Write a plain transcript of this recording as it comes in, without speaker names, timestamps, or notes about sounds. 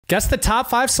Guess the top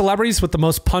 5 celebrities with the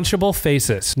most punchable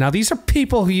faces. Now, these are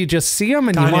people who you just see them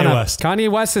and you want to...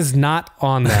 Kanye West is not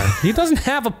on there. He doesn't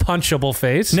have a punchable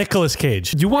face. Nicolas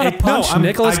Cage. You want to punch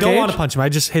Nicolas Cage? I don't want to punch him.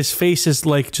 His face is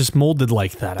like just molded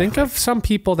like that. Think of some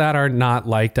people that are not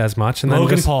liked as much. And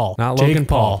Logan Paul. Not Logan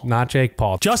Paul. Not Jake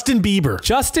Paul. Justin Bieber.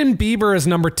 Justin Bieber is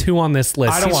number 2 on this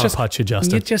list. I don't want to punch you,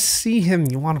 Justin. You just see him.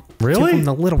 You want to give him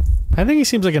the little... I think he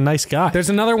seems like a nice guy. There's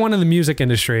another one in the music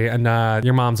industry, and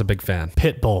your mom's a big fan.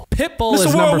 Pitbull. Pitbull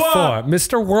is number 4.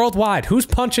 Mr. Worldwide. Who's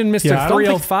punching Mr.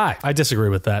 305? I disagree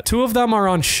with that. 2 of them are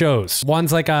on shows.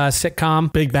 One's like a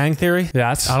sitcom. Big Bang Theory?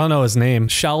 Yes. I don't know his name.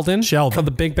 Sheldon. From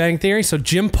the Big Bang Theory. So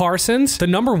Jim Parsons. The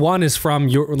number 1 is from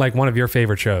one of your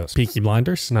favorite shows. Peaky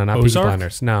Blinders? No, not Peaky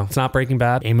Blinders. No, it's not Breaking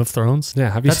Bad. Game of Thrones?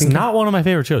 Yeah, have you seen That's not one of my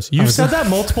favorite shows. You've said that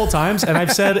multiple times, and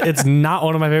I've said it's not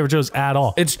one of my favorite shows at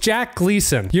all. It's Jack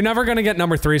Gleason. You're never going to get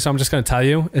number 3, so I'm just going to tell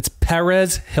you. It's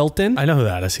Perez Hilton. I know who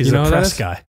that is. He's a press guy.